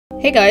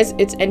Hey guys,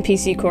 it's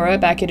N.P.C. Cora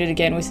back at it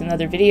again with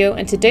another video,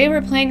 and today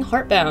we're playing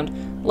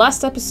Heartbound.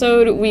 Last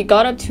episode, we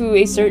got up to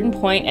a certain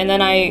point, and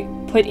then I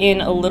put in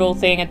a little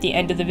thing at the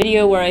end of the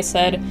video where I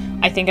said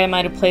I think I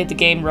might have played the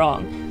game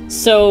wrong.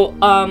 So,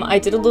 I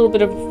did a little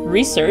bit of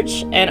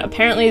research, and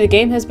apparently the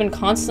game has been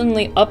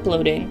constantly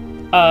updating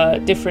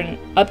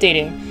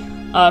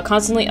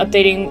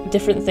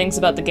different things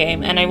about the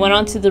game, and I went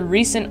on to the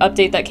recent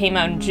update that came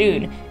out in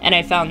June, and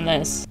I found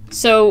this.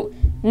 So,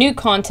 new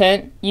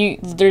content,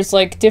 there's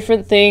like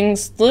different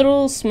things,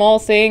 little small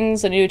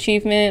things, a new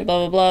achievement, blah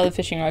blah blah, the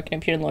fishing rod can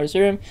appear in Laura's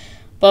room,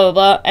 blah blah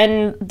blah,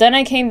 and then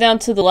I came down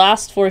to the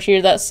last four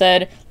here that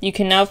said, you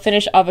can now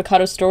finish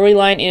Avocado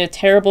storyline in a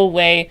terrible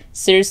way,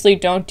 seriously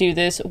don't do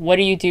this, what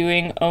are you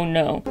doing, oh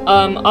no.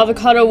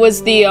 Avocado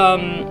was the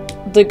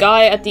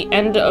guy at the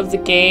end of the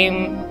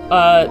game,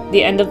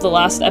 the end of the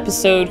last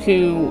episode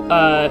who,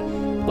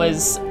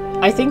 was,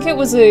 I think he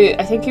was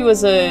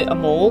a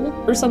mole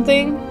or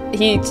something.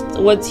 He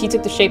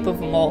took the shape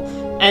of a mole,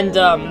 and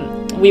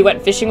we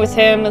went fishing with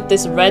him.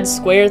 This red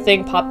square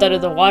thing popped out of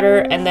the water,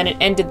 and then it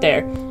ended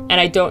there. And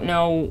I don't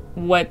know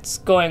what's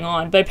going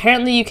on, but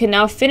apparently you can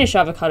now finish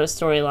Avocado's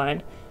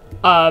storyline,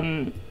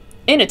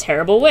 in a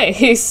terrible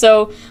way.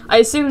 So I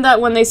assume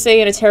that when they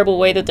say in a terrible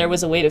way that there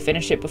was a way to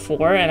finish it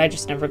before, and I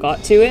just never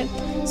got to it.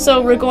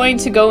 So we're going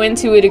to go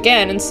into it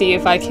again and see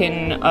if I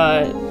can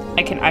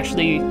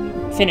actually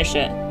finish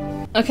it.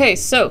 Okay,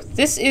 so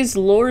this is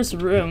Laura's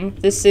room.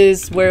 This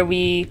is where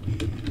we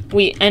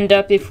end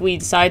up if we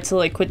decide to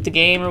like quit the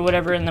game or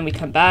whatever, and then we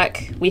come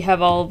back. We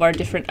have all of our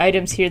different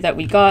items here that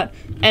we got,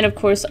 and of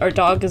course our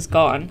dog is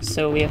gone,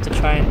 so we have to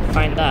try and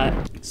find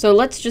that. So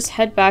let's just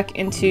head back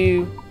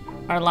into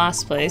our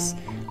last place.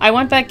 I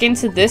went back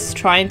into this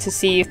trying to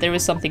see if there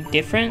was something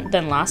different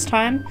than last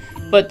time,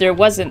 but there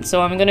wasn't,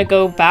 so I'm gonna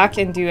go back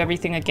and do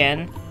everything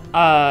again,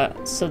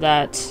 so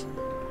that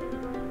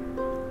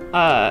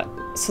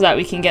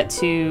we can get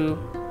to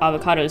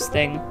Avocado's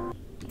thing.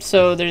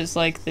 So there's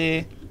like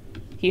he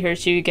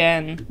hurts you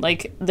again,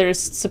 like there's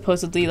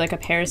supposedly like a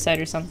parasite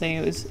or something.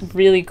 It was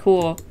really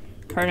cool.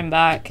 Hurt him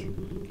back.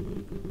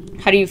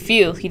 How do you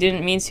feel? He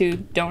didn't mean to.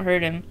 Don't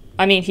hurt him.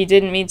 I mean, he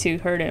didn't mean to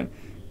hurt him.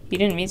 He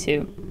didn't mean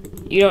to.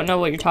 You don't know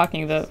what you're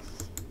talking about.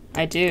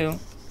 I do.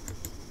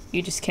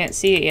 You just can't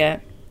see it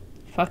yet.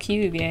 Fuck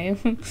you,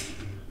 game.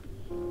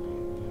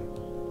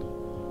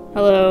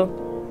 Hello.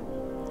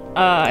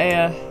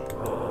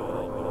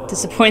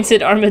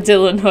 Disappointed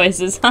armadillo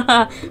noises.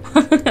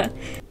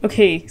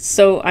 Okay,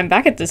 so I'm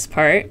back at this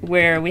part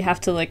where we have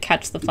to like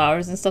catch the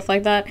flowers and stuff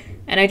like that,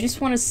 and I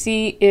just want to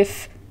see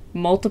if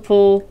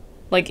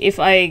if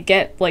I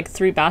get like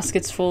 3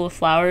 baskets full of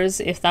flowers,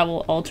 if that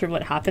will alter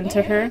what happened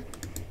to her,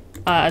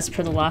 as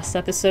per the last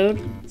episode.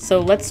 So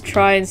let's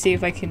try and see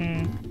if I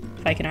can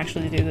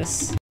actually do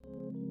this.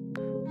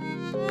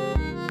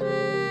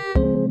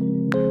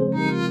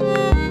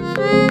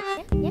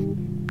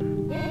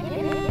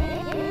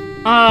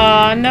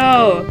 Ah,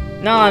 no!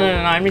 No,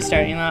 I'm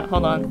restarting that.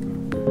 Hold on.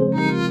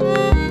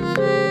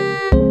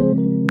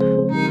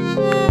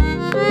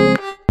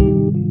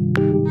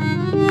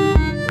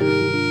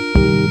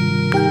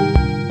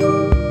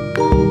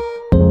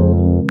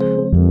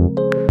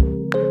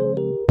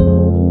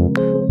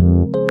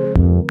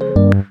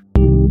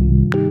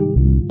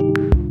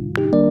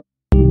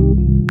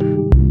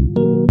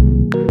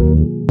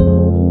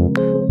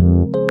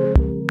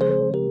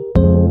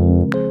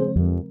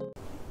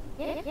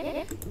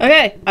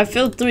 Okay, I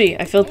filled 3.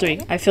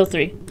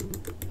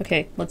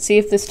 Okay, let's see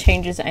if this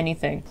changes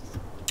anything.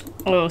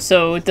 Oh,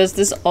 so does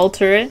this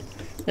alter it?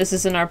 This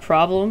isn't our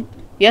problem?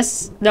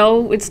 Yes?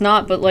 No, it's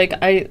not, but like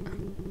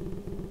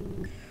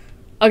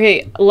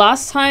okay,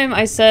 last time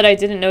I said I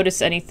didn't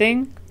notice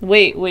anything.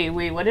 Wait,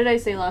 what did I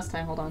say last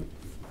time? Hold on.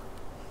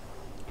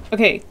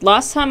 Okay,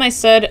 last time I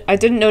said I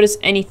didn't notice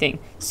anything.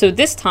 So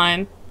this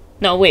time...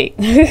 No, wait.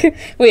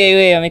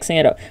 wait, I'm mixing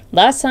it up.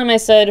 Last time I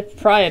said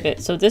pry a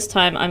bit, so this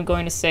time I'm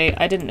going to say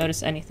I didn't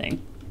notice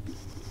anything.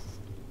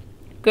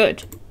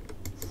 Good.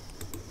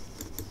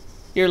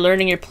 You're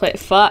learning your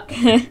fuck.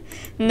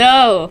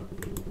 No!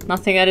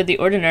 Nothing out of the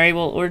ordinary.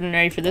 Well,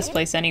 ordinary for this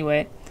place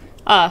anyway.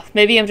 Ah,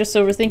 maybe I'm just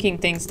overthinking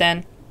things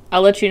then.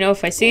 I'll let you know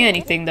if I see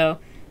anything though.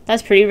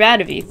 That's pretty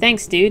rad of you.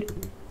 Thanks, dude.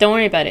 Don't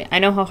worry about it. I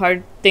know how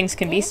hard things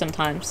can be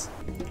sometimes.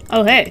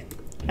 Oh, hey.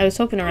 I was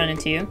hoping to run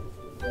into you.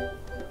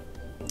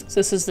 So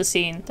this is the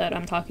scene that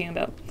I'm talking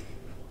about.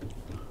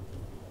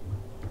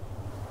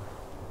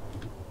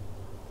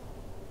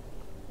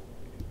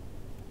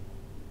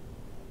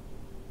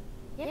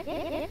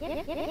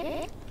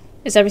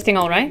 Is everything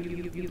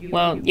alright?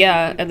 Well,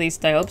 yeah, at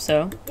least I hope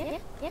so.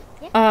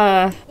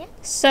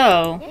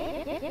 So,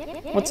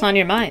 what's on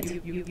your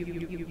mind?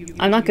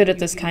 I'm not good at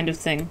this kind of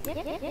thing.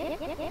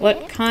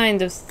 What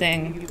kind of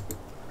thing?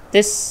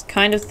 This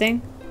kind of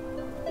thing?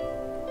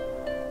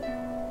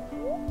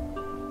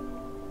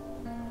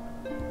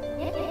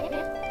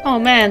 Oh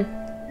man.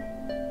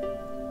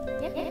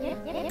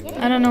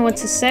 I don't know what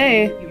to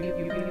say.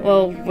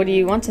 Well, what do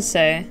you want to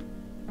say?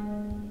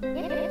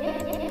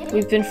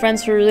 We've been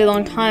friends for a really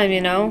long time,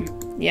 you know?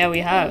 Yeah, we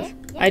have.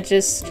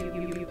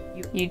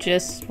 You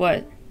just,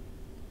 what?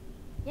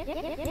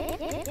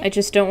 I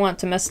just don't want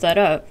to mess that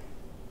up.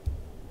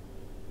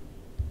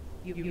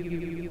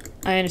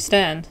 I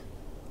understand.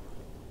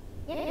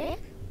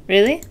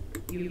 Really?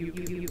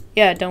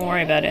 Yeah, don't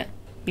worry about it.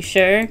 You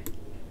sure?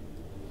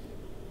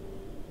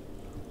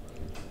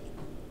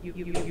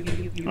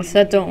 I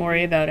said don't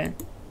worry about it.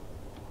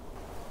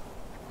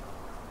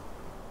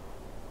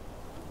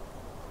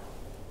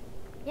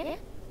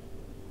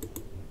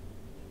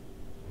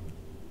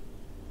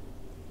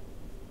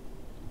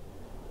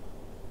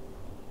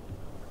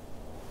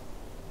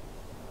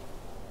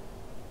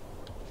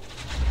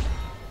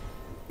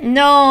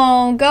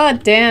 No,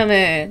 god damn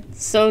it.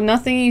 So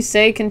nothing you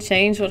say can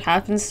change what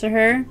happens to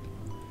her?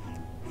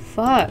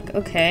 Fuck,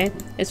 okay.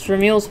 It's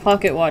Ramil's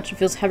pocket watch. It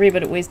feels heavy,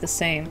 but it weighs the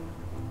same.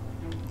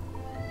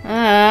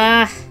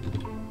 Ah.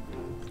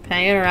 Can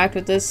I interact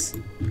with this?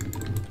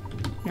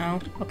 No?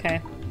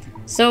 Okay.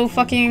 So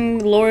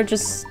fucking Laura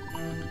just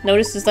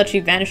notices that she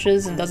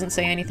vanishes and doesn't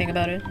say anything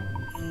about it.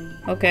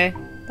 Okay.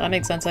 That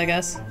makes sense, I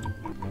guess.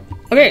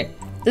 Okay.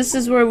 This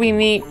is where we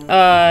meet,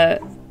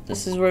 Avocado.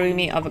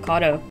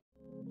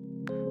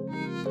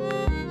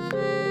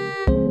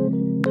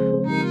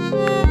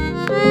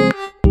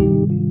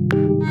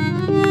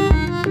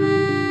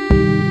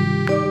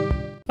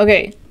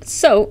 Okay,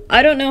 so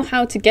I don't know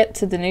how to get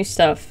to the new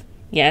stuff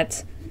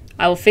yet.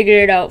 I will figure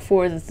it out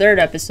for the 3rd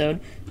episode,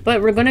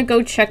 but we're gonna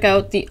go check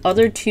out the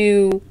other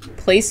 2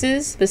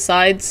 places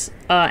besides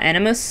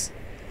Animus,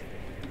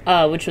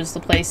 which was the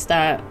place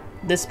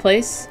this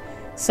place.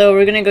 So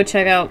we're gonna go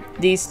check out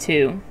these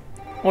 2,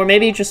 or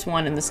maybe just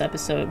 1 in this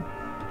episode.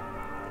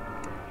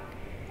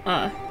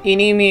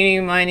 Eeny,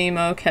 meeny, miny,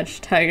 mo, catch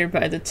tiger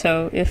by the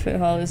toe. If it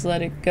hollers,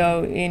 let it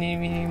go. Eeny,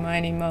 meeny,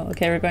 miny, mo.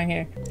 Okay, we're going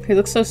here. He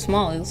looks so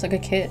small. He looks like a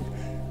kid.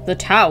 The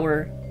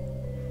tower.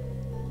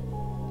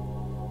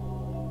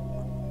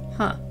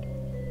 Huh.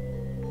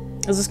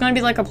 Is this gonna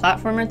be like a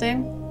platformer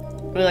thing?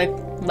 Or like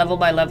level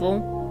by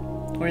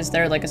level? Or is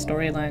there like a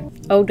storyline?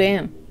 Oh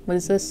damn. What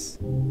is this?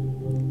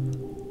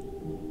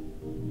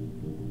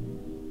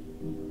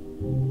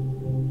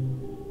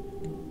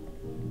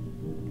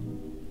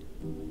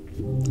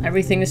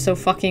 Everything is so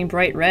fucking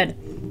bright red.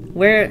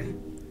 Where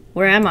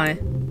am I?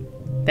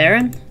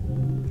 Baron?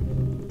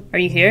 Are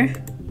you here?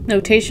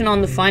 Notation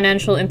on the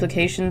financial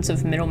implications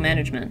of middle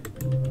management.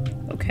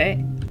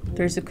 Okay.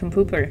 There's a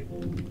computer.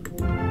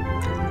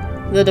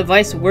 The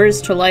device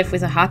whirs to life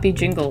with a happy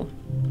jingle.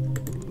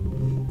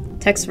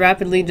 Text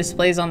rapidly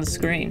displays on the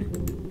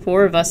screen.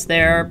 4 of us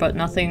there are but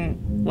nothing...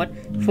 What?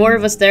 4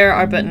 of us there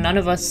are but none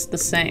of us the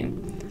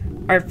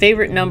same. Our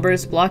favorite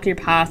numbers block your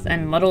path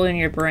and muddle in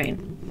your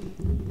brain.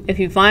 If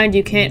you find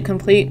you can't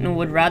complete and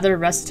would rather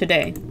rest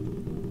today,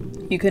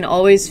 you can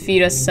always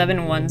feed us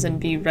 7 ones and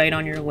be right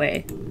on your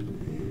way.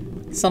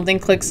 Something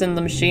clicks and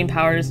the machine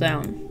powers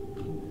down.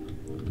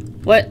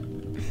 What?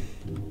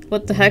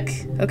 What the heck?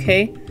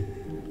 Okay.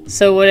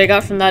 So what I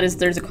got from that is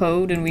there's a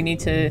code and we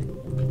need to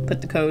put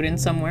the code in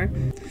somewhere.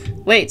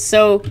 Wait,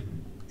 so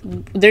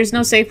there's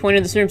no save point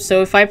in this room,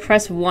 so if I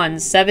press 1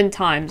 7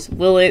 times,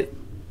 will it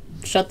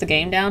shut the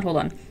game down? Hold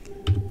on.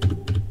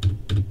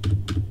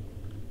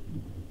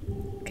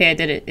 Okay, I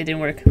did it. It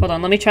didn't work. Hold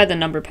on, let me try the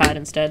number pad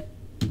instead.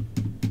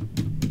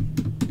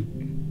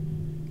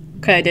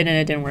 Okay, I did it.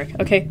 It didn't work.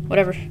 Okay,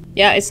 whatever.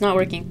 Yeah, it's not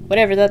working.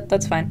 Whatever,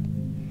 that's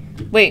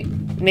fine. Wait,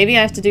 maybe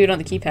I have to do it on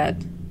the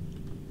keypad.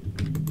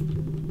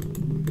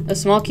 A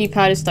small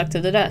keypad is stuck to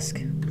the desk.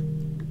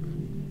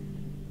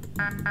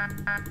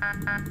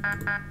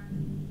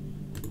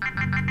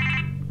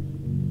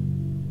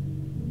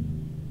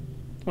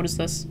 What is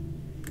this?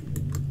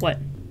 What?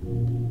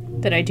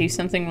 Did I do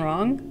something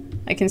wrong?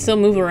 I can still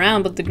move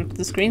around, but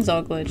the screen's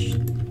all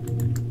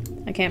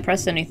glitched. I can't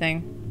press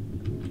anything.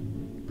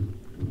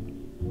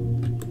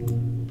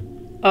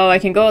 Oh, I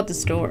can go out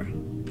this door.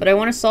 But I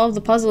want to solve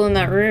the puzzle in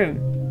that room.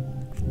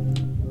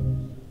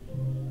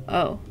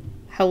 Oh.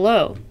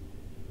 Hello.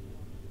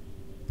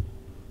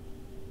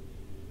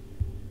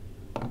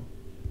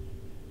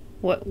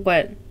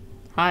 What?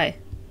 Hi.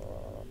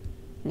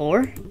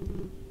 Lore?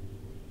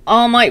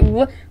 Oh my,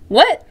 what?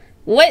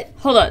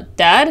 Hold on,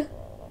 Dad?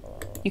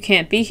 You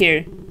can't be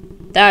here.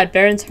 Dad,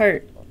 Baron's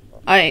hurt.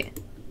 I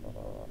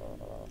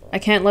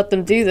can't let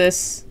them do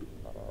this.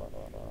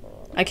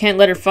 I can't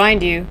let her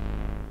find you.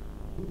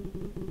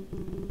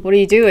 What are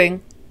you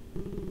doing?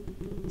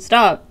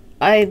 Stop.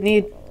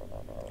 You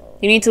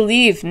need to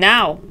leave,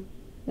 now.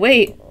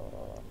 Wait.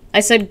 I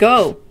said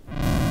go.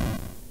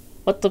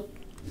 What the...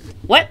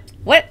 What?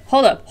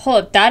 Hold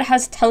up. Dad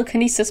has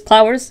telekinesis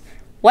powers?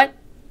 What?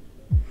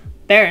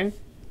 Baron.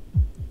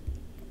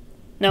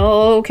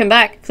 No, come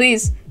back,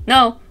 please.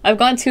 No, I've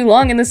gone too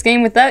long in this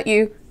game without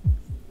you.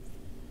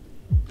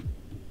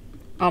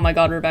 Oh my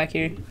god, we're back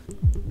here.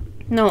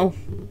 No.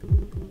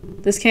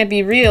 This can't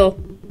be real.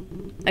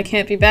 I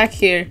can't be back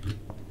here.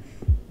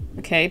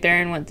 Okay,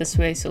 Baron went this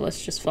way, so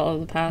let's just follow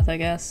the path, I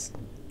guess.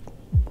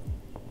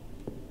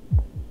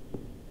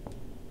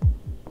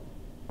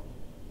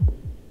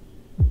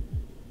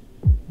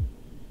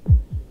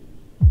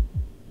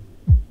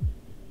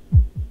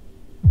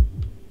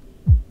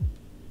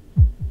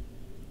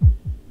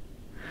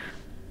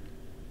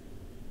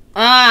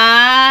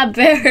 Ah,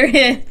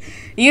 Barrett!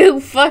 You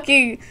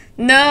fucking...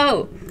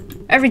 No!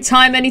 Every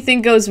time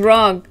anything goes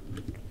wrong.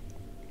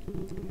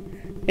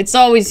 It's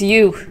always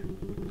you.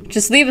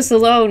 Just leave us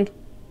alone.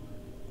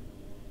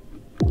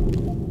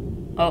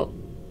 Oh.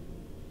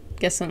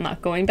 Guess I'm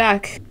not going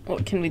back.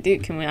 What can we do?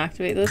 Can we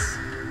activate this?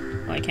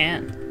 Oh, I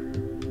can't.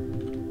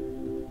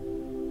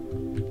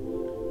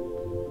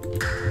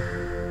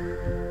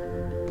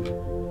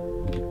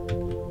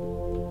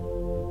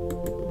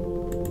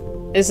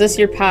 Is this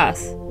your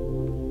path?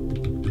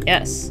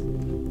 Yes.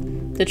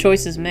 The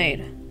choice is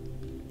made.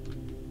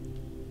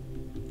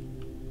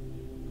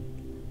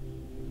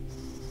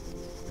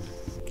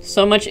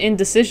 So much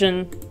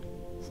indecision.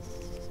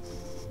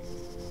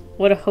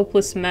 What a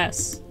hopeless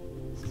mess.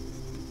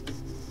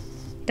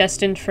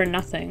 Destined for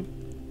nothing.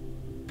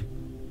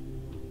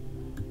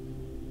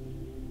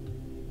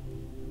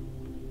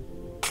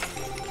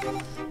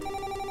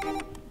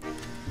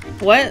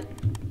 What?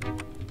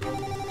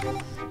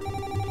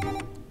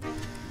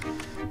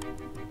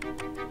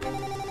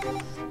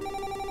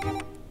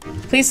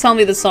 Please tell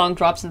me the song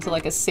drops into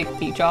like a sick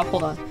beat drop.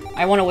 Hold on.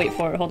 I want to wait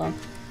for it. Hold on.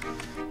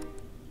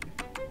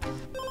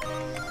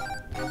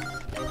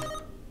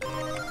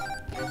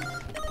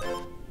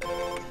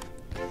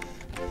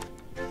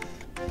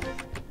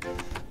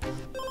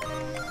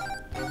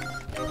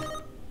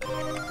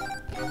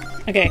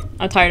 Okay,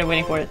 I'm tired of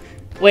waiting for it.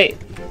 Wait.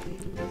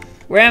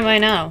 Where am I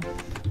now?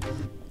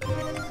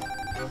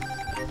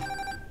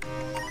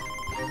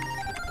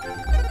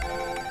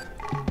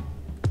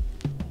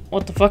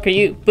 What the fuck are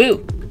you?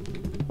 Boo!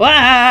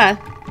 Wah!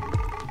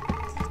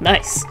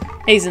 Nice.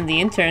 Hazing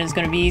the intern is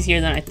gonna be easier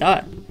than I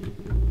thought.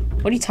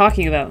 What are you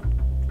talking about?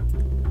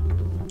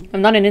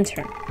 I'm not an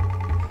intern.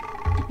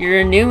 You're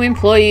a new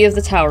employee of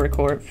the Tower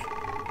Corp.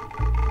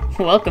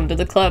 Welcome to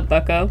the club,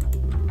 bucko.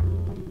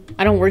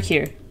 I don't work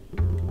here.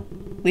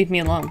 Leave me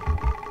alone.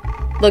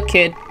 Look,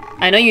 kid.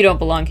 I know you don't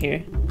belong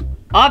here.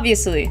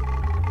 Obviously.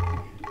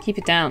 Keep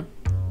it down.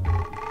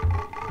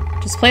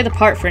 Just play the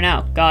part for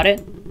now. Got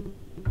it?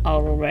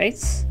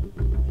 Alright.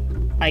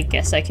 I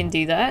guess I can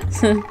do that.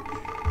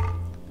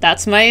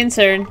 That's my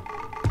intern.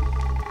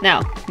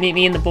 Now, meet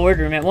me in the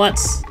boardroom at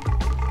once.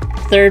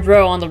 Third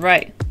row on the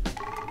right.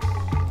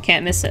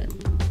 Can't miss it.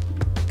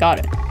 Got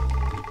it.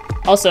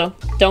 Also,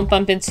 don't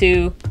bump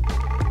into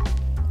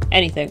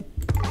anything.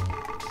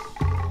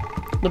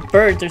 The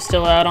birds are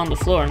still out on the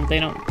floor and they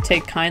don't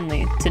take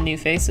kindly to new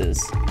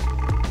faces.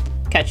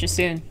 Catch you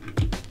soon.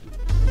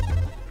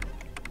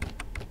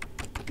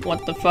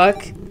 What the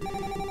fuck?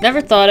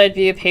 Never thought I'd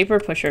be a paper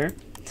pusher.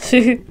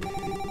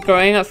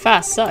 Growing up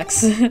fast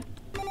sucks.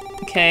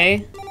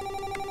 Okay.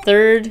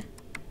 Third.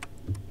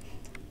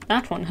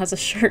 That one has a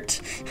shirt.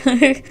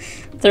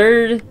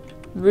 Third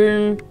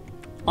room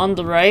on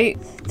the right.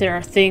 There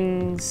are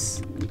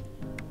things.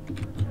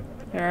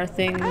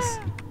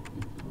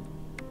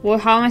 Well,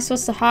 how am I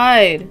supposed to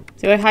hide?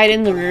 Do I hide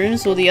in the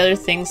rooms? Will the other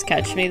things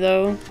catch me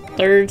though?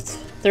 Third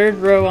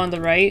row on the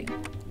right.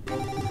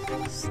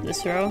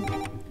 This row.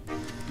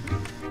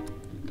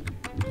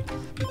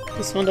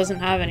 This one doesn't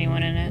have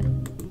anyone in it.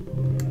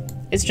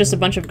 It's just a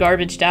bunch of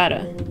garbage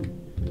data.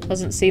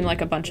 Doesn't seem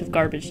like a bunch of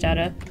garbage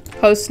data.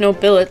 Post no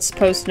billets,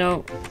 post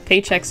no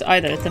paychecks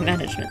either, the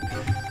management.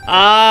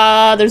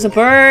 Ah, there's a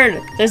bird!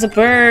 There's a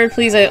bird!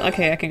 Please,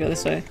 okay, I can go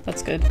this way.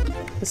 That's good.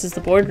 This is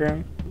the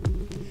boardroom.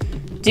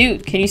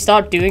 Dude, can you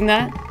stop doing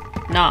that?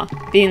 Nah,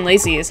 being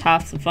lazy is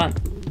half the fun.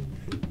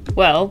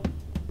 Well,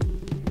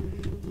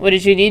 what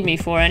did you need me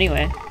for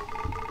anyway?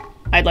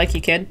 I'd like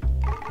you, kid.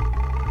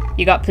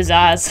 You got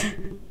pizzazz.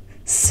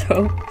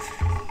 So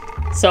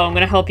I'm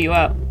gonna help you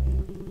out.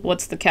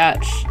 What's the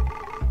catch?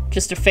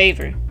 Just a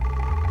favor.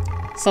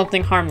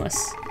 Something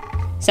harmless.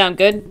 Sound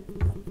good?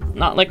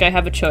 Not like I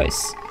have a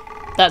choice.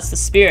 That's the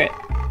spirit.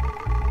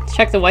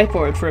 Check the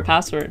whiteboard for a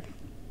password.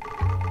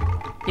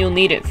 You'll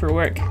need it for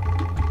work.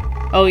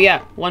 Oh yeah,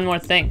 one more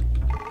thing.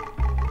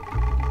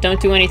 Don't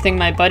do anything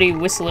my buddy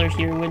Whistler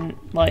here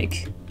wouldn't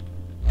like.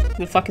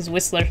 Who the fuck is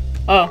Whistler?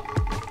 Oh.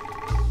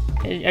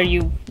 Are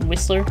you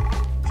Whistler?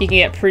 He can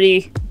get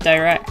pretty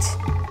direct,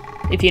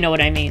 if you know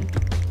what I mean.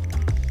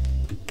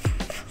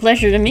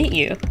 Pleasure to meet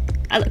you.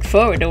 I look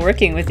forward to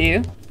working with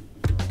you.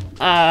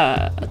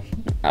 Oh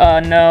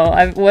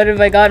no, what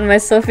have I gotten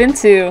myself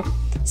into?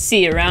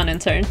 See you around,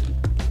 intern.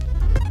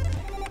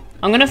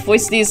 I'm gonna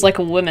voice these like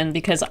a woman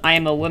because I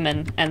am a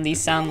woman and these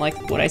sound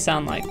like what I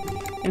sound like.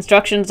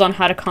 Instructions on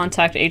how to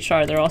contact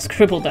HR, they're all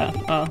scribbled out.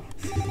 Oh.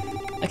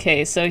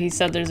 Okay, so he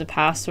said there's a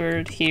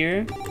password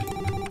here.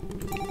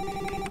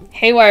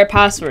 Haywire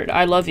password,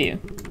 I love you.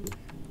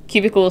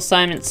 Cubicle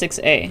assignment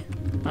 6A.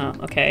 Oh,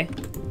 okay.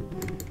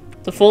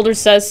 The folder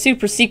says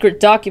super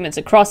secret documents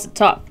across the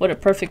top. What a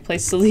perfect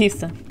place to leave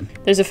them.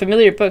 There's a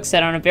familiar book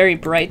set on a very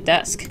bright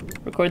desk.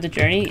 Record the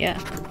journey? Yeah.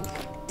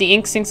 The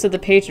ink sinks to the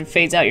page and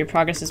fades out. Your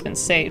progress has been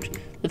saved.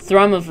 The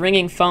thrum of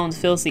ringing phones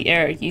fills the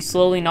air. You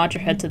slowly nod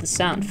your head to the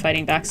sound,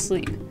 fighting back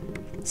sleep.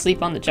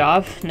 Sleep on the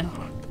job? No.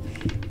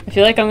 I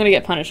feel like I'm gonna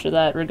get punished for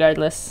that,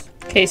 regardless.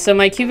 Okay, so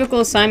my cubicle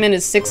assignment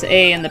is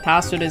 6A and the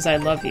password is I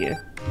love you.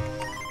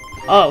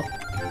 Oh.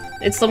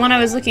 It's the one I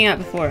was looking at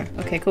before.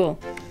 Okay, cool.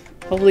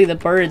 Hopefully the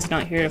bird's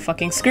not here to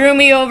fucking screw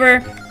me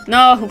over.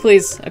 No,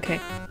 please. Okay.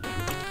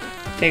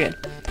 Okay, good.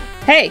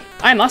 Hey,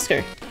 I'm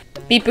Oscar.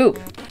 Beep boop.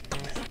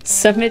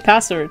 Submit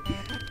password.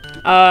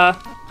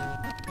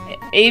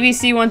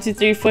 ABC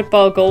 123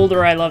 football gold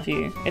or I love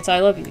you. It's I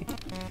love you.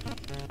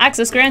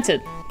 Access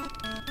granted.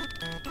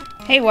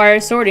 Haywire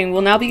sorting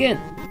will now begin.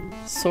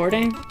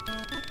 Sorting?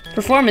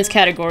 Performance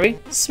category,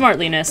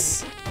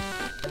 smartliness.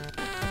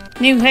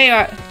 New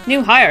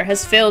hire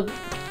has failed.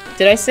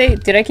 Did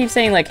I keep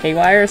saying like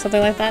haywire or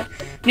something like that?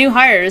 New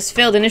hire has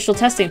failed initial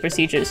testing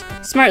procedures.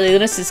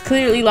 Smartliness is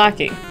clearly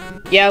lacking.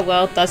 Yeah,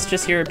 well, that's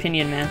just your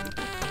opinion, man.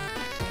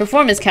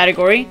 Performance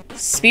category,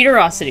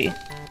 speederosity.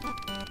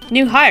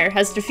 New hire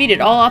has defeated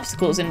all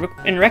obstacles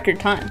in record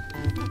time.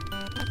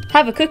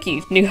 Have a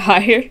cookie, new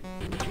hire.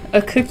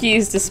 A cookie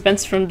is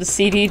dispensed from the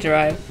CD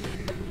drive.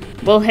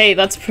 Well, hey,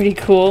 that's pretty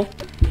cool.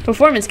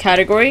 Performance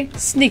category,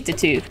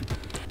 sneaktitude.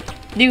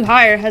 New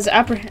hire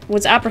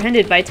was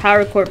apprehended by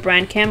Tower Court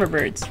brand camera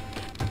birds.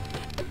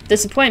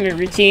 Disappointment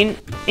routine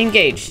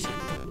engaged.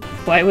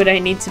 Why would I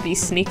need to be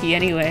sneaky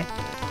anyway?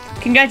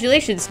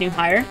 Congratulations, new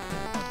hire.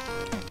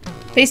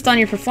 Based on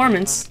your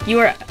performance, you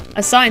are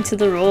assigned to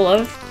the role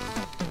of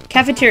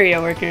cafeteria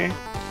worker.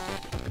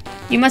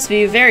 You must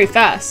be very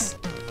fast.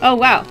 Oh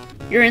wow,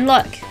 you're in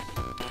luck.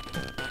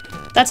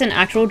 That's an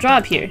actual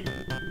job here.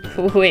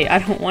 Wait, I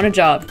don't want a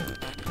job.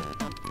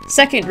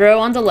 Second row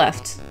on the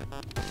left.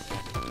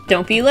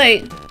 Don't be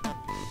late.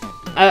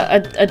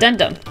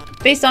 Addendum.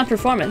 Based on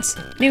performance,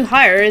 new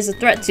hire is a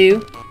threat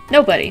to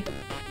nobody.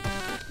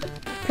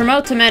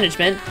 Promote to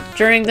management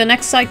during the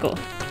next cycle.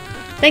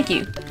 Thank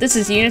you.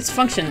 This unit's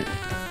function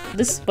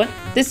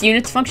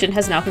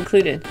has now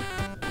concluded.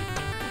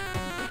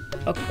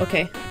 Oh,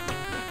 okay.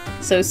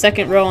 So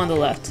second row on the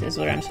left is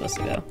where I'm supposed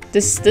to go.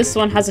 This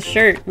one has a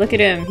shirt. Look at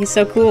him. He's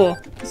so cool.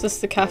 Is this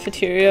the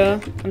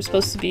cafeteria? I'm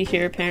supposed to be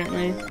here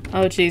apparently.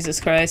 Oh Jesus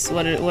Christ.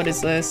 What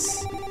is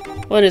this?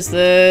 What is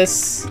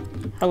this?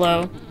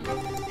 Hello.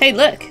 Hey,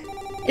 look.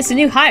 It's a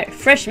new hire.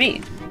 Fresh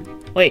meat.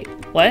 Wait,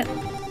 what?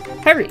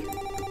 Hurry.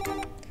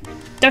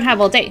 Don't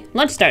have all day.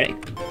 Lunch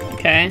starting.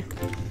 Okay.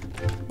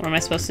 What am I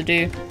supposed to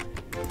do?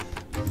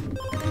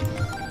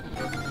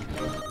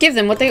 Give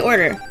them what they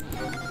order.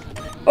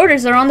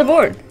 Orders are on the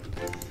board.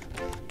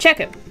 Check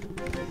them.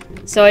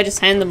 So I just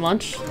hand them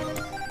lunch?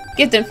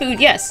 Give them food,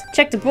 yes.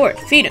 Check the board.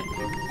 Feed them.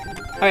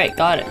 Alright,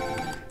 got it.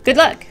 Good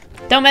luck.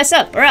 Don't mess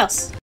up, or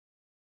else.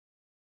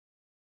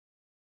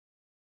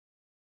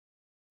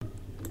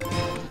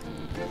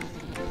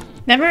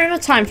 Never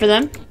enough time for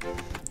them.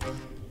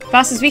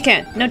 Fast as we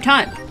can. No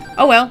time.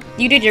 Oh well,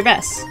 you did your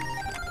best.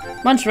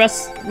 Lunch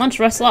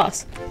rest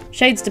lost.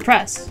 Shade's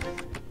depressed.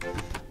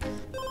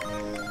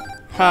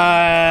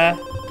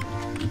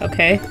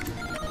 Okay.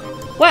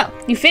 Well,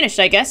 you finished,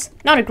 I guess.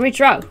 Not a great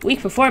job.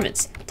 Weak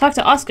performance. Talk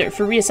to Oscar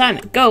for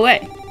reassignment. Go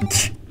away.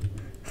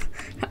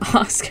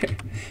 Oscar.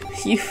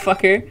 You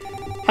fucker.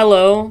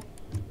 Hello.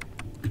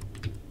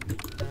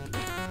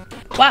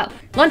 Wow.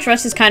 Lunch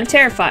rush is kind of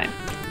terrifying.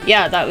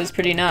 Yeah, that was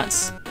pretty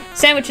nuts.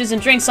 Sandwiches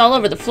and drinks all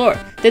over the floor.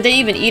 Did they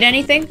even eat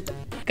anything?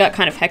 Got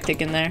kind of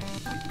hectic in there.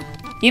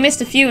 You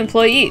missed a few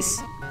employees.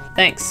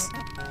 Thanks.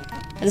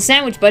 The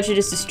sandwich budget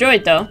is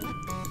destroyed, though.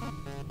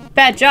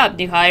 Bad job,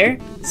 new hire.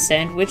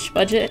 Sandwich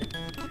budget?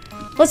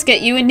 Let's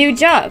get you a new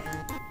job.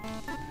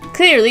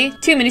 Clearly,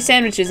 too many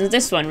sandwiches in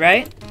this one,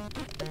 right?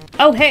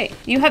 Oh hey,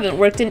 you haven't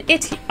worked in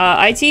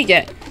IT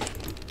yet.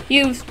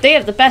 They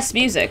have the best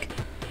music.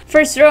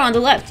 First row on the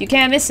left, you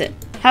can't miss it.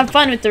 Have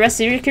fun with the rest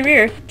of your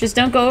career, just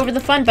don't go over the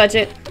fun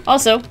budget.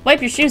 Also,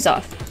 wipe your shoes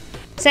off.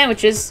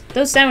 Sandwiches,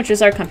 those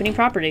sandwiches are company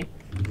property.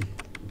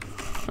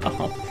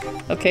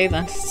 Oh, okay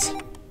then.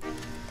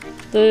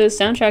 The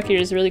soundtrack here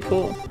is really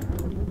cool.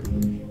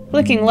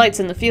 Flicking lights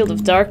in the field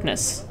of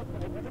darkness.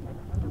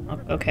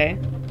 Okay,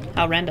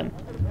 how random.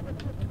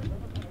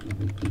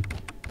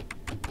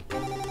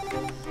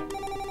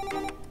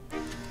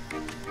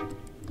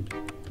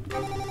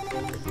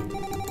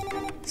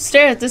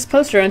 Stare at this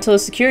poster until a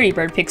security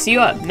bird picks you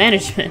up.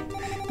 Management.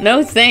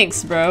 No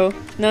thanks, bro.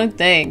 No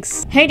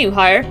thanks. Hey, new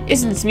hire.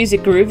 Isn't this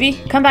music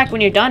groovy? Come back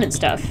when you're done and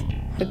stuff.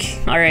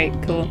 Okay, alright,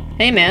 cool.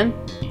 Hey, man.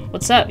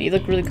 What's up? You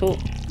look really cool.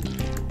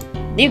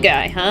 New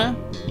guy, huh?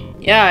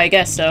 Yeah, I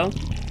guess so.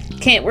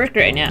 Can't work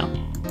right now.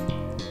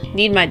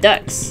 Need my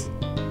ducks.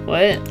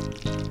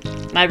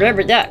 What? My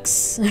rubber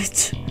ducks.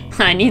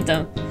 I need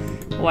them.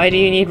 Why do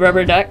you need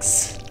rubber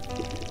ducks?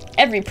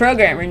 Every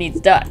programmer needs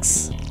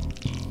ducks.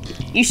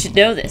 You should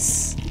know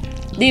this.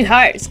 New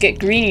hires get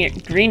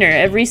greener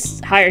every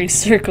hiring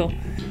circle.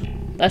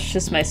 That's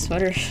just my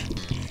sweater.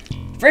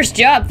 First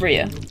job for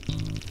you.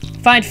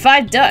 Find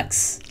 5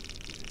 ducks.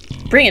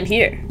 Bring them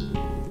here.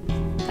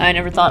 I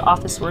never thought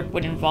office work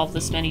would involve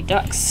this many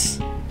ducks.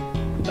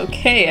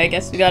 Okay, I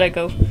guess we gotta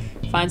go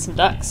find some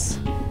ducks.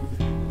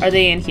 Are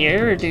they in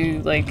here, or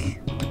do,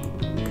 like...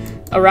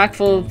 A rack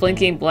full of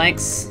blinking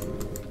blanks.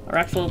 A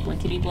rack full of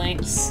blinkety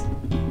blanks.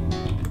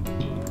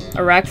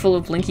 A rack full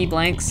of blinky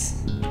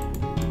blanks.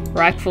 A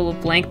rack full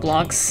of blank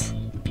blocks.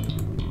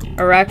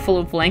 A rack full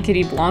of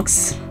blankety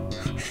blonks.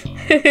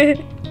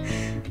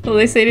 Will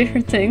they say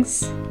different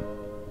things?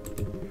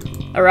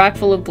 A rack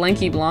full of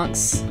blanky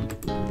blonks.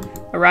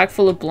 A rack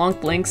full of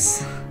blonk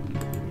blinks.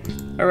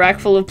 A rack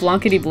full of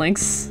blankety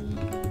blinks.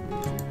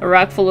 A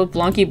rack full of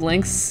blonky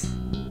blinks.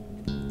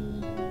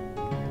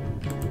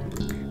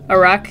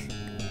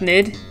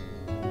 Arachnid.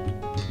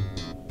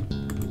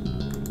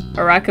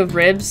 A rack of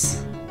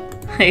ribs.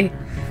 Hey.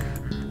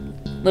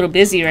 Little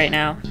busy right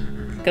now.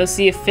 Go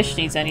see if Fish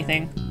needs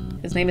anything.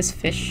 His name is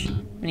Fish.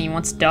 And he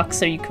wants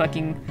ducks. Are you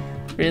fucking...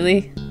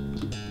 Really?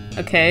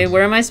 Okay,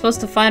 where am I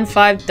supposed to find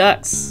 5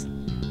 ducks?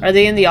 Are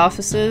they in the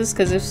offices?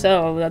 Because if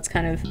so, that's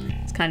kind of...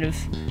 It's kind of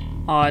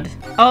odd.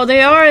 Oh,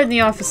 they are in the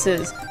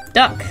offices!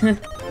 Duck!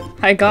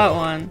 I got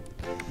one.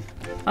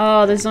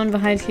 Oh, there's one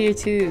behind here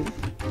too.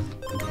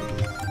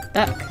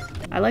 Duck.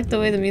 I like the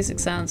way the music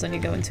sounds when you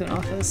go into an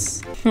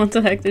office. What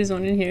the heck? There's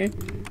one in here.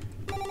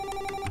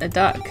 A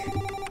duck.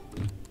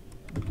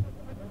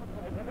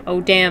 Oh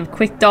damn,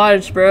 quick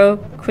dodge, bro.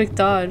 Quick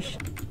dodge.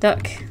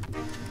 Duck.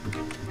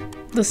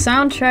 The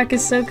soundtrack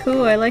is so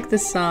cool, I like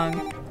this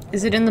song.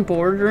 Is it in the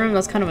boardroom?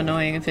 That's kind of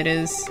annoying if it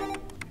is.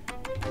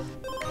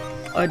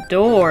 A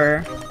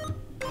door.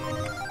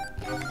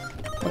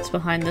 What's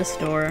behind this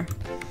door?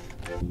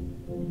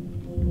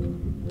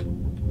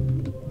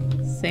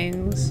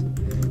 Things.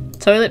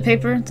 Toilet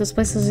paper? This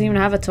place doesn't even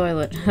have a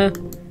toilet.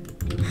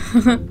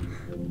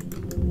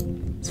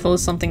 It's full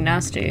of something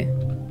nasty.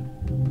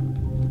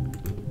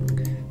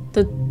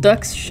 The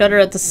ducks shudder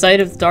at the sight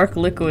of dark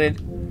liquid.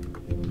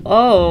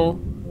 Oh.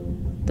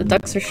 The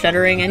ducks are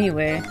shuddering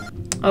anyway.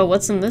 Oh,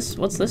 what's in this?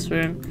 What's this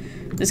room?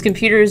 This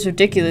computer is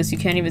ridiculous. You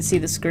can't even see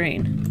the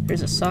screen.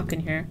 There's a sock in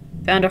here.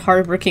 Found a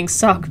hard-working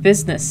sock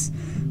business.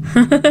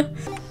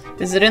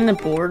 Is it in the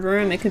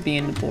boardroom? It could be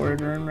in the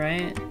boardroom,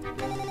 right?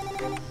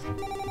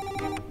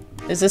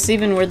 Is this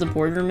even where the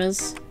boardroom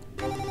is?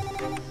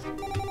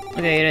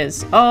 Okay, it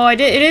is. Oh,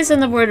 it is in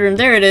the boardroom.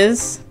 There it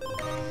is.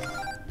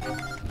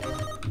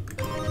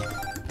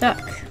 Duck.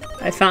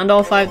 I found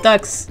all 5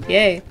 ducks.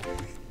 Yay.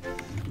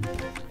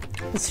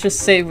 Let's just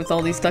save with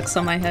all these ducks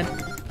on my head.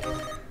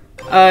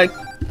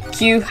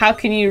 Q, how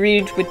can you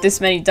read with this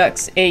many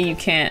ducks? A, you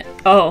can't.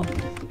 Oh.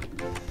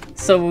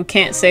 So we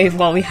can't save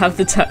while we have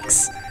the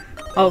ducks.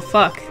 Oh,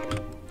 fuck.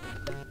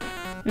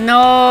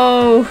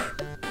 No!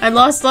 I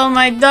lost all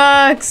my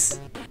ducks!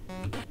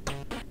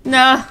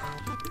 No!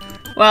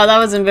 Wow, that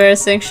was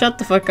embarrassing. Shut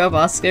the fuck up,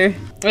 Oscar.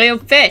 Hey, yo,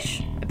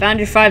 Fish! I found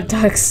your 5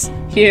 ducks.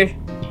 Here,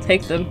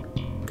 take them.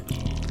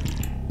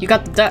 You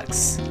got the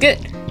ducks.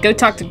 Good! Go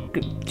talk to...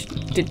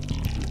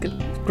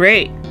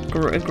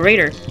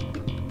 Grater.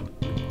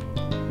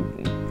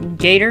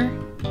 Gator?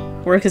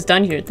 Work is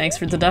done here. Thanks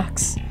for the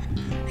ducks.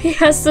 He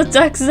has the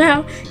ducks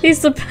now.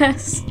 He's the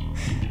best.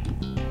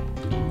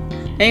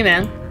 Hey,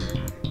 man.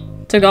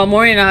 Took all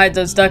morning to hide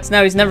those ducks.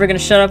 Now he's never gonna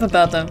shut up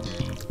about them.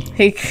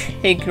 Hey,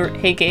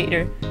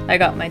 Gator. I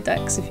got my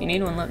ducks. If you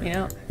need one, let me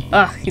know.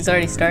 Ugh, he's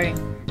already starting.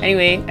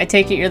 Anyway, I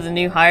take it you're the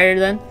new hire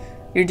then?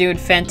 You're doing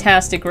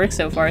fantastic work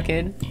so far,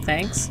 kid.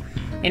 Thanks.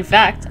 In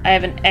fact, I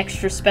have an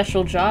extra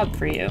special job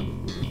for you.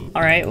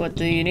 Alright, what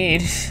do you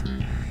need?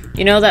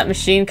 You know that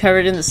machine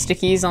covered in the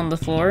stickies on the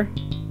floor?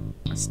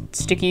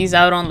 Stickies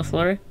out on the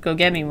floor? Go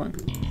get me one.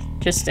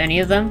 Just any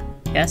of them?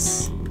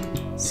 Yes.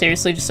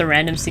 Seriously, just a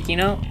random sticky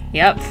note?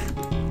 Yep.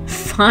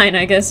 Fine,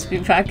 I guess be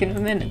back in a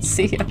minute.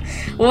 See ya.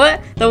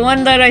 What? The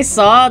one that I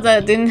saw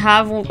that didn't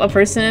have a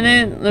person in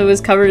it? That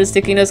was covered in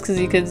sticky notes because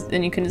you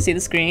couldn't see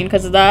the screen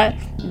because of that?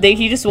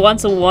 He just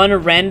wants a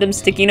random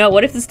sticky note.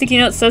 What if the sticky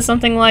note says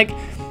something like,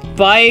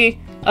 buy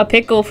a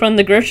pickle from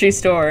the grocery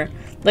store?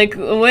 Like,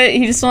 what?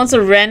 He just wants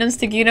a random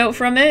sticky note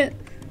from it?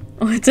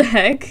 What the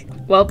heck?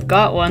 Well,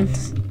 got one.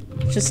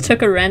 Just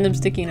took a random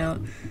sticky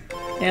note.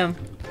 Damn.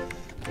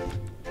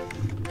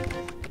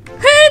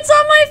 It's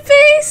on my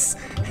face!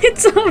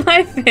 It's on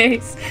my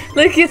face!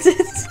 Look,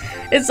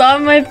 it's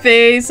on my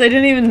face. I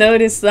didn't even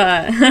notice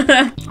that.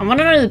 I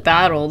want another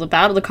battle.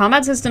 The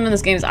combat system in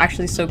this game is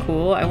actually so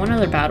cool. I want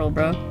another battle,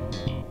 bro.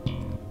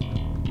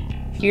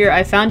 Here,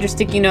 I found your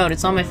sticky note.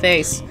 It's on my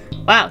face.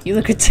 Wow, you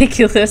look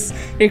ridiculous.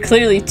 You're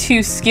clearly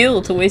too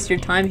skilled to waste your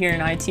time here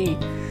in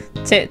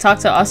IT. Talk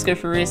to Oscar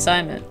for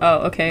reassignment. Oh,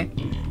 okay.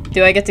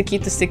 Do I get to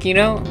keep the sticky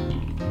note?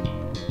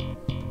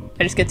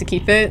 I just get to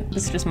keep it?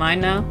 It's just mine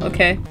now?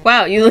 Okay.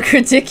 Wow, you look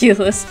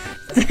ridiculous.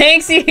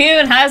 Thanks, he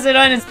even has it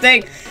on his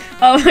thing.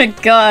 Oh my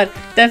god.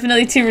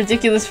 Definitely too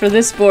ridiculous for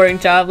this boring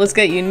job. Let's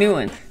get you a new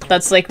one.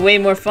 That's like way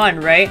more fun,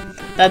 right?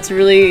 That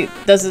really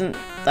doesn't,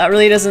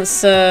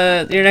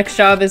 your next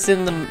job is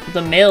in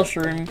the mail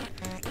room.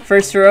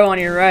 First row on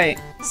your right.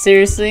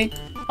 Seriously?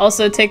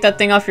 Also, take that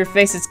thing off your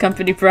face. It's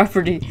company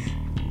property.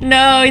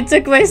 No, he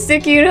took my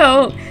sticky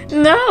note.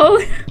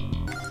 No!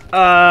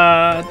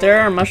 There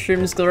are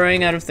mushrooms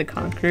growing out of the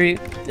concrete.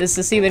 Is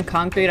this even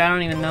concrete? I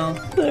don't even know.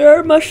 There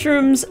are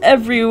mushrooms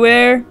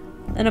everywhere.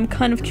 And I'm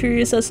kind of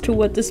curious as to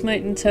what this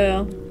might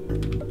entail.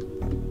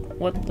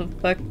 What the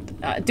fuck?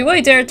 Do I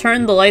dare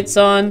turn the lights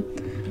on?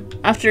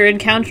 After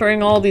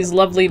encountering all these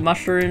lovely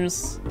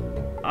mushrooms?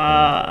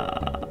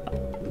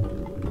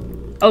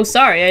 Oh,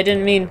 sorry, I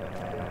didn't mean...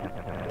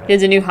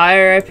 Here's a new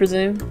hire, I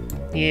presume?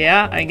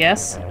 Yeah, I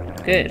guess.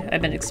 Good,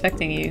 I've been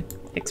expecting you.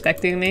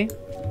 Expecting me?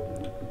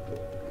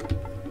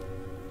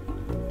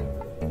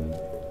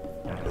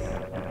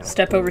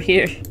 Step over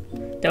here.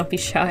 Don't be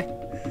shy.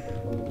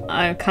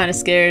 I'm kinda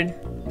scared.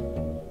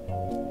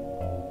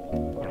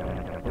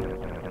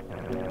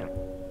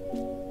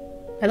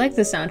 I like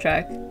the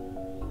soundtrack.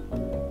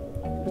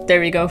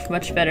 There we go,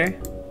 much better.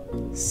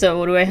 So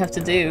what do I have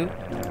to do?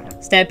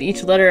 Stamp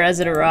each letter as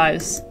it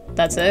arrives.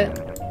 That's it?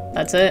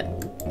 That's it?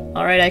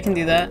 Alright, I can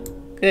do that.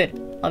 Good.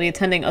 I'll be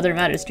attending other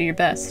matters. Do your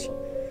best.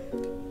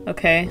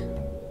 Okay.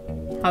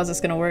 How's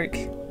this gonna work?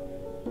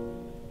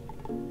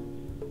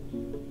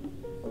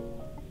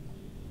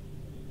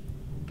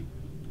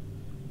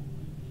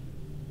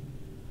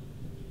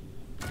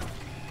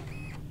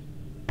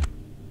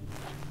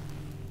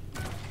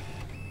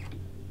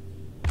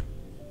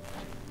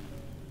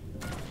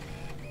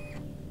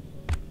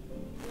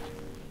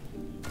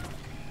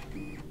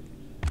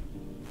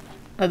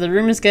 The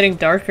room is getting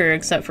darker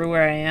except for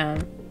where I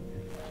am.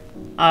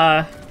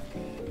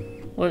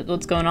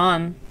 What's going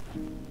on?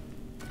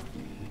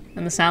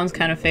 And the sound's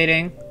kind of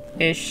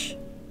fading-ish.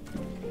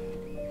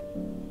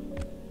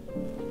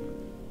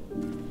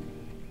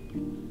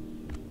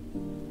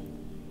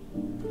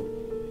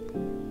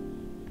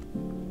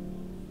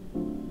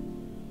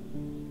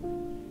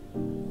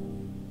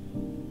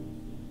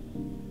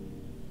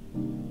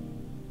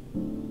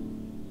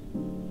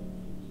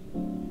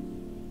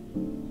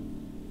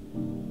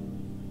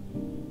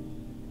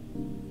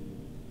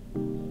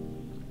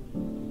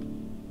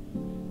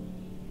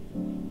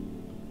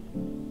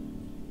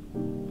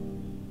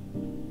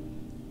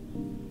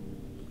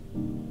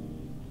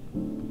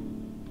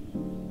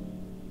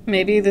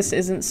 Maybe this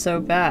isn't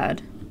so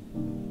bad.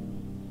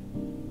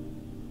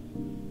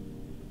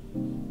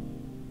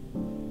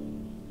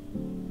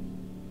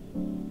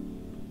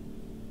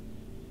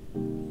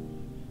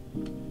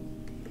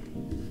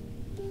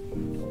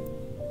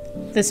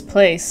 This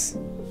place.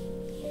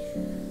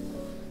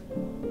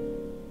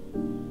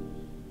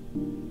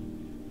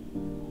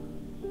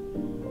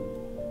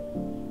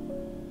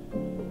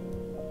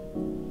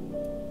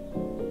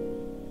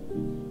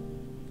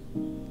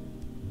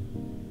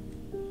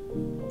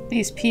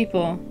 These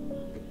people.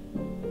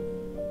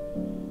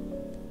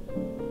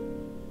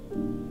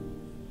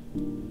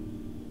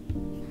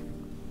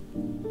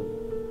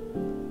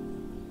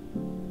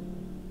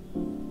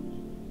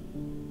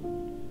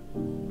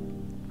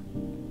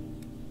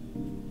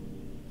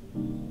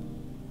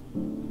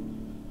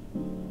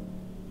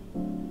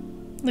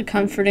 The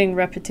comforting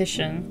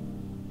repetition.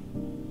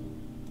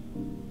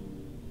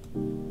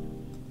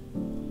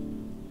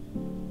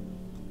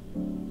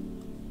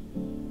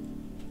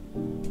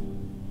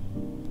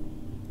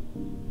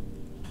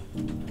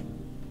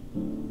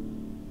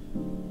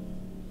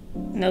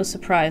 No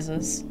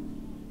surprises.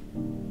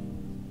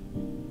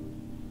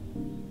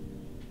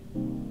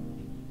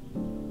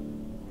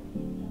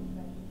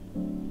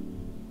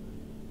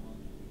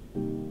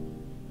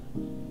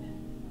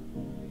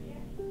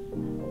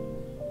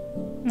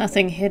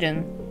 Nothing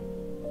hidden.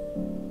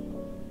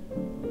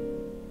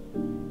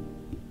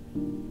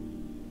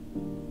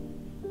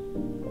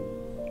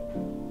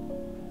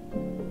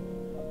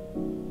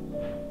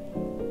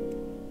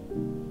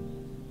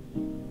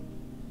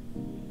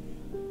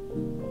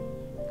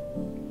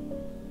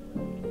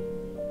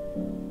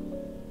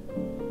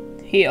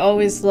 He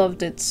always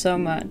loved it so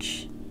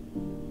much.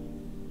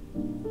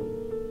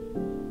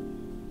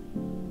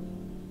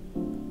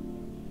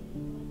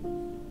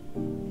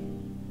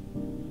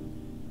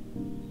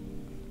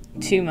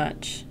 Too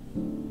much.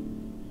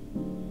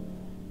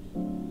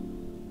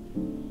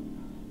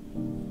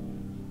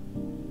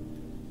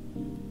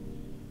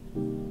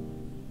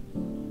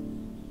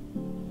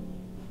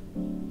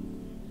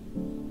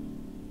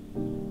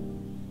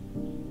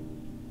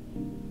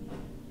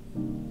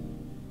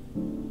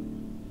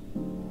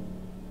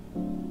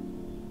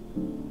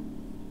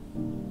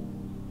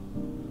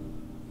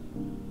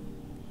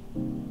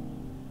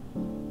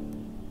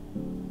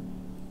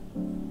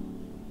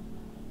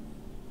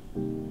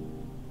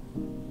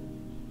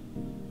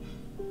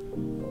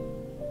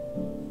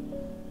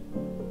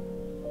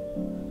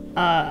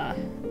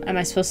 Am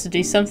I supposed to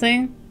do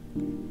something?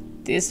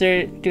 Do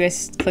I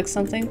click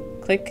something?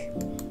 Click.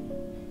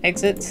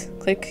 Exit.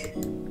 Click.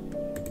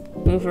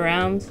 Move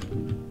around.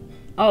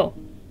 Oh.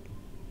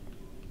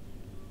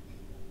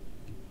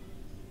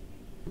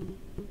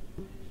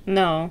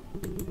 No.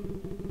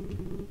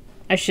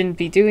 I shouldn't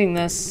be doing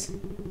this.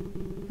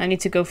 I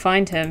need to go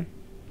find him.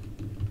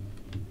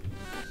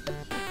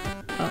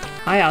 Oh,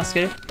 hi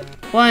Oscar.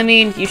 Well, I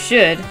mean, you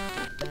should.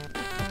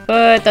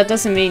 But that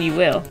doesn't mean you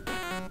will.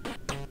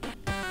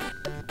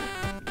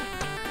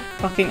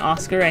 Fucking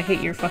Oscar, I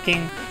hate your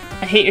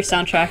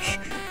soundtrack.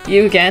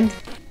 You again?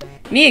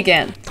 Me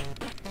again.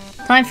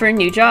 Time for a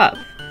new job.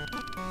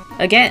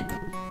 Again.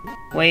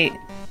 Wait.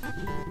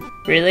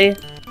 Really?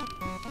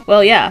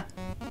 Well, yeah.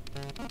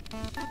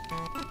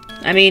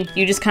 I mean,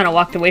 you just kind of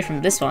walked away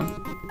from this one.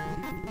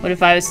 What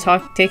if I was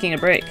taking a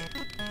break?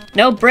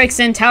 No breaks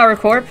in Tower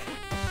Corp.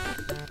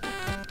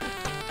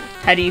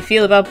 How do you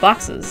feel about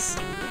boxes?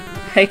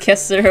 I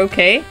guess they're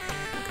okay.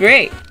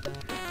 Great.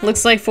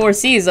 Looks like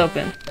 4C is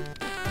open.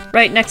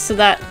 Right next to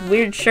that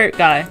weird shirt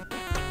guy.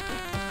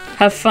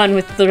 Have fun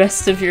with the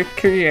rest of your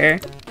career.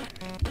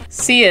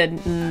 See ya,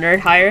 nerd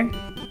hire.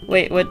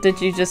 Wait, what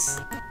did you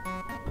just...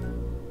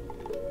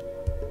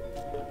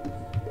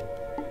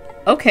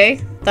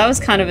 Okay, that was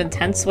kind of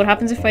intense. What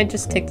happens if I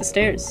just take the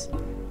stairs?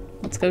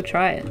 Let's go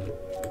try it.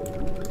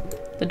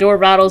 The door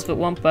rattles but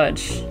won't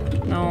budge.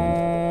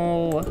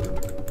 No.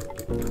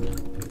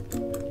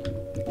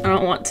 I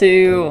don't want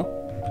to.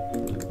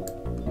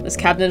 This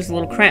cabinet is a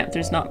little cramped.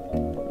 There's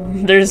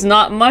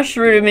not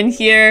mushroom in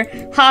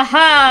here.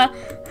 Haha!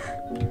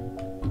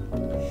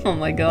 Oh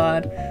my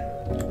god.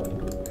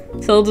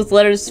 Filled with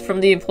letters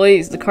from the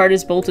employees. The card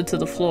is bolted to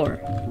the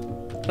floor.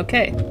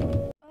 Okay.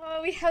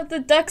 Oh, we have the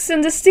ducks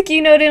and the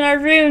sticky note in our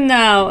room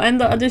now, and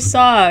the other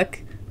sock.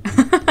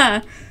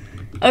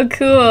 Oh,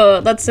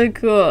 cool. That's so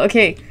cool.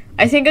 Okay,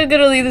 I think I'm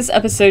gonna leave this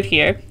episode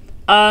here.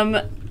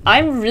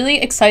 I'm really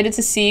excited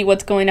to see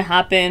what's going to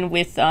happen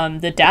with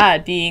the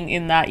dad being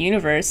in that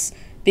universe,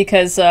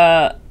 because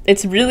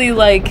it's really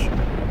like,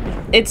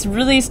 it's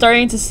really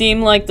starting to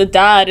seem like the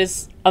dad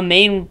is a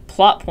main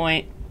plot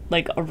point,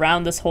 like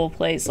around this whole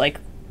place, like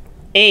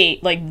the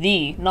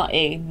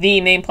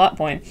main plot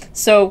point.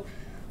 So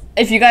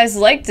if you guys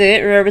liked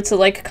it, remember to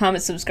like,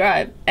 comment,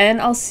 subscribe,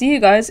 and I'll see you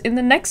guys in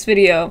the next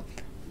video.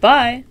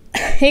 Bye!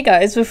 Hey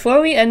guys,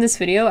 before we end this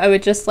video, I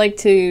would just like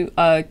to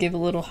give a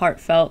little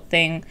heartfelt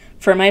thing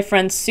for my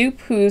friend Soup,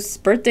 whose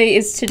birthday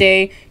is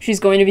today. She's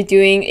going to be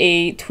doing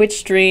a Twitch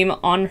stream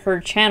on her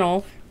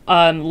channel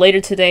later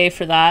today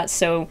for that,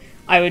 so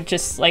I would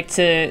just like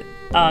to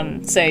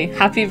say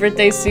happy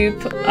birthday,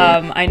 Soup.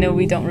 I know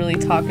we don't really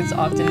talk as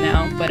often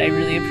now, but I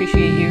really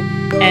appreciate you,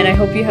 and I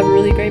hope you have a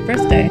really great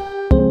birthday.